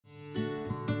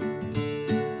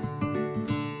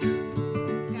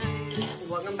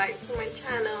back to my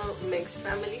channel, Mixed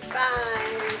Family 5.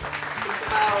 It's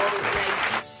about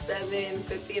like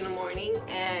 7:50 in the morning,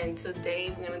 and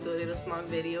today we're gonna do a little small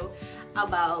video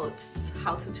about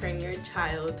how to turn your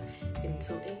child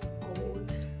into an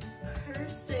old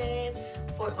person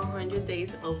for 100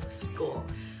 days of school.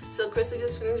 So Crystal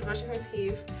just finished brushing her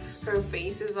teeth. Her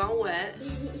face is all wet,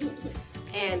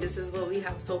 and this is what we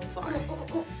have so far.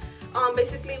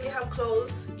 Basically we have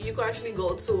clothes. You can actually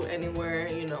go to anywhere,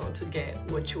 you know, to get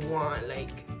what you want.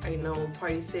 Like, I know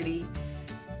Party City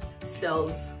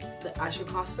sells the actual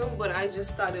costume, but I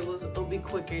just thought it would be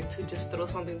quicker to just throw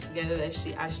something together that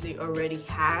she actually already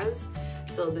has.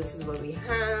 So this is what we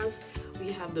have.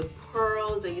 We have the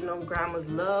pearls that, you know, grandmas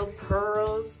love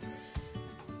pearls.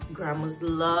 Grandmas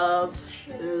love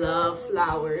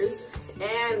flowers,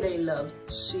 and they love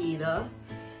cheetah.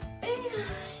 And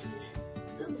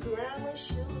grandma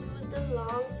shoes with the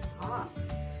long socks.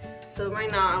 So right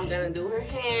now I'm gonna do her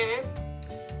hair,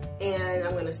 and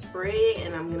I'm gonna spray it,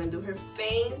 and I'm gonna do her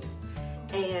face,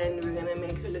 and we're gonna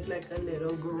make her look like a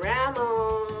little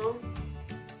grandma.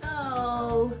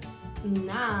 So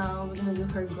now we're gonna do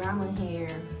her grandma hair.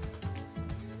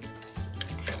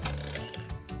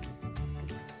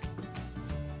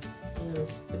 I'm gonna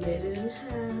split it in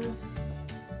half.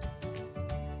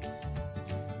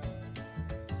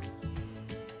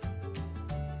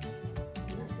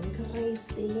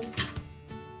 Crazy.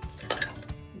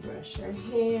 Brush her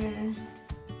hair.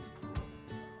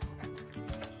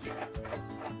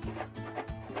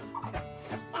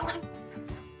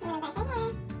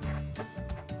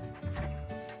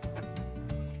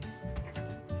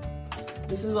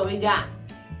 This is what we got.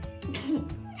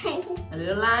 A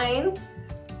little line,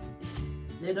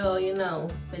 little, you know,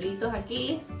 pelitos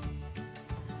aquí,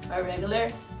 a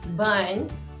regular bun,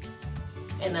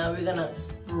 and now we're gonna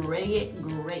spray it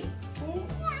great.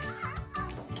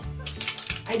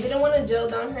 I didn't want to gel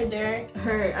down I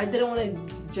didn't want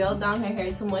to gel down her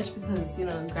hair too much because, you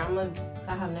know, grandmas,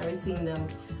 I have never seen them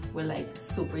with like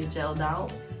super gelled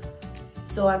out.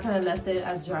 So I kind of left it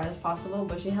as dry as possible,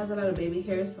 but she has a lot of baby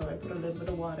hair, so I put a little bit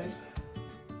of water.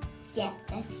 Yeah,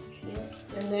 that's true.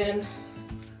 And then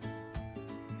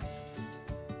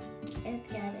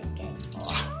it's gotta get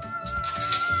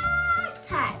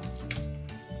tight.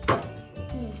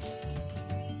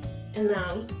 And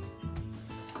now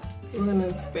we're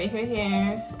gonna spray her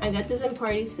hair. I got this in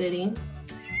Party City.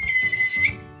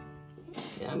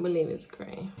 Yeah, I believe it's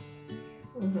gray.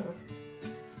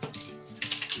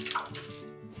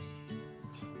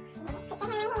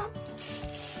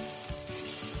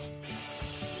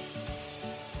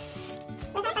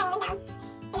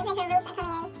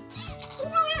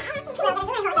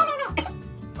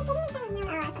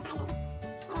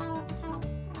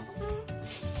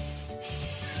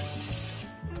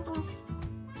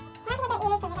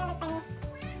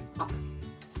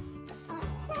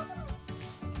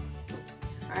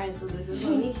 Alright, so this is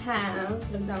what we have.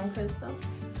 Look down, Crystal.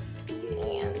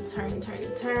 And turn.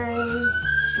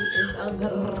 She is a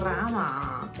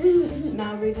grandma.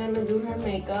 Now we're gonna do her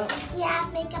makeup. Yeah,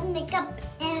 makeup.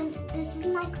 And this is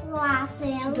my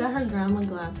glasses. She got her grandma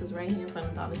glasses right here from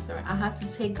the dollar store. I had to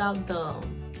take out the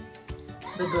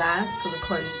glass because, of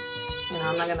course, you know,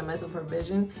 I'm not gonna mess up her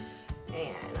vision.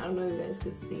 And I don't know if you guys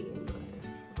could see,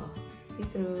 but see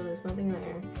through. There's nothing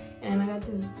there. And I got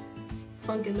this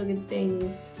funky looking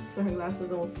things so her glasses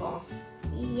don't fall.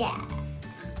 Yeah.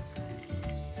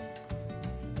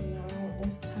 Now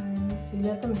it's time. You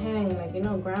let them hang. Like, you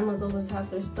know, grandmas always have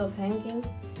their stuff hanging.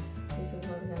 This is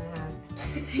what's gonna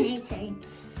happen. Okay.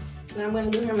 Now I'm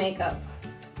gonna do her makeup.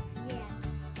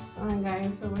 Yeah. Alright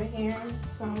guys, so we're here.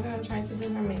 So I'm gonna try to do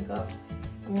her makeup.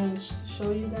 I'm gonna show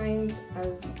you guys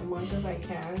as much as I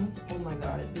can. Oh my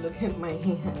god, look at my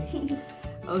hands.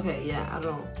 Okay, yeah, I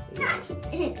don't. Yeah.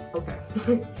 Okay.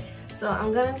 So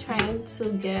I'm gonna try to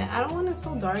get. I don't want it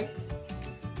so dark.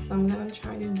 So I'm gonna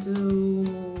try to do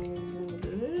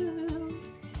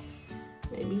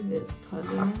maybe this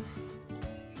color.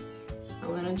 I'm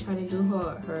gonna try to do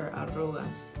her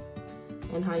arrugas.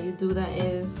 And how you do that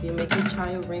is you make your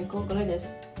child wrinkle. Go like this.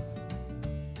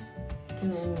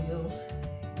 And then you.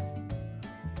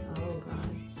 Oh god.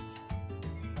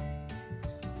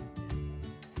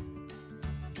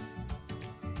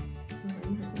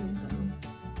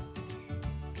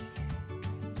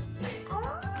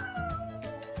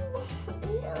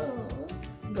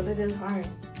 But it is hard.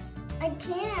 I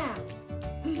can't.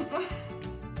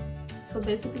 So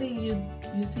basically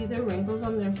you see the wrinkles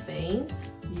on their face,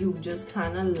 you just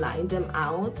kind of line them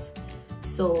out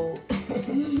so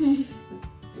it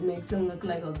makes them look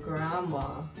like a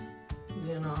grandma,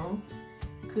 you know.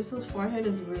 Crystal's forehead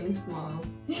is really small.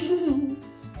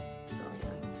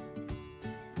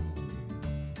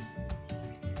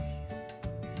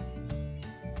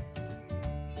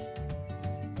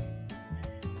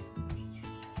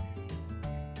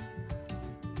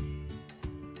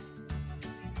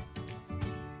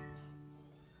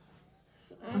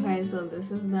 guys, so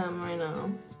this is them right now.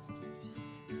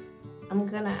 I'm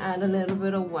gonna add a little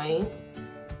bit of white.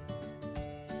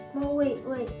 Oh, wait,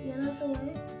 you look the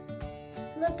way?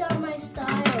 Look at my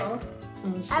style.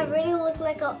 I really look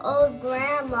like an old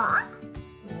grandma.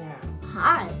 Yeah.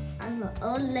 Hi, I'm an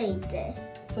old lady.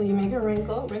 So you make a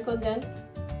wrinkle again.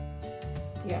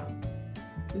 Yeah.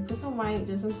 We put some white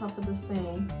just on top of the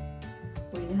same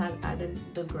where you had added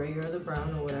the gray or the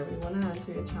brown or whatever you want to add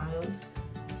to your child.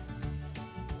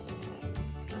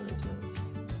 And kind of just...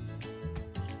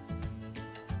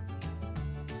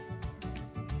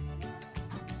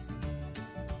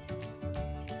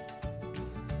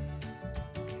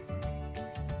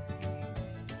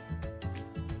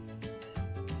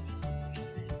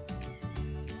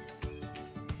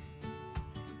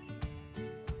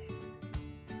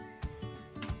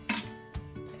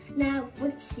 Now,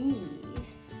 let's see.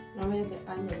 Now we have to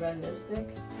add the red lipstick.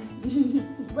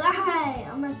 Why?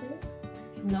 On my face?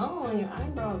 No, on your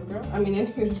eyebrows, girl. I mean,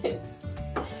 in your lips.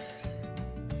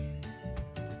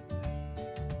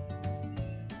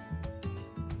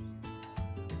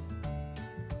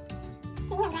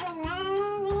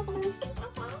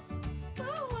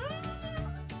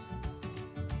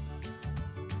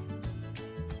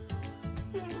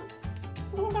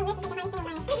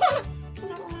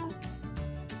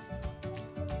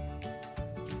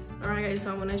 Alright guys,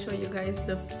 so I'm gonna show you guys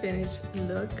the finished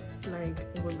look, like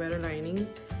with better lighting,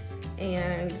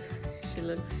 and she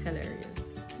looks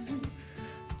hilarious.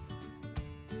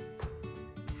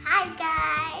 Hi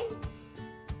guys.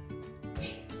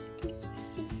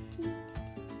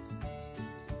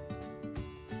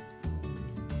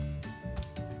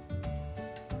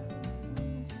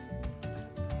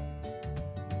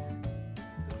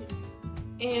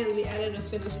 And we added a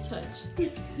finished touch.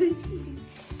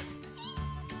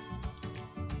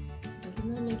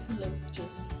 Doesn't that make you look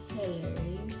just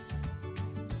hilarious?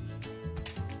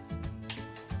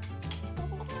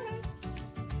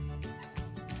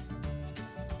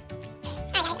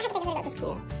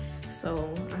 Cool. So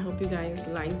I hope you guys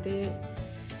liked it.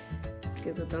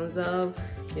 Give it a thumbs up.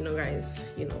 You know guys,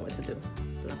 you know what to do.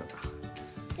 Blah blah blah.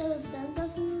 Give a thumbs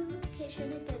up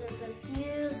notification and give us a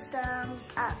few thumbs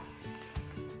up.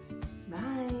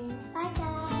 Bye. Bye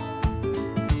guys.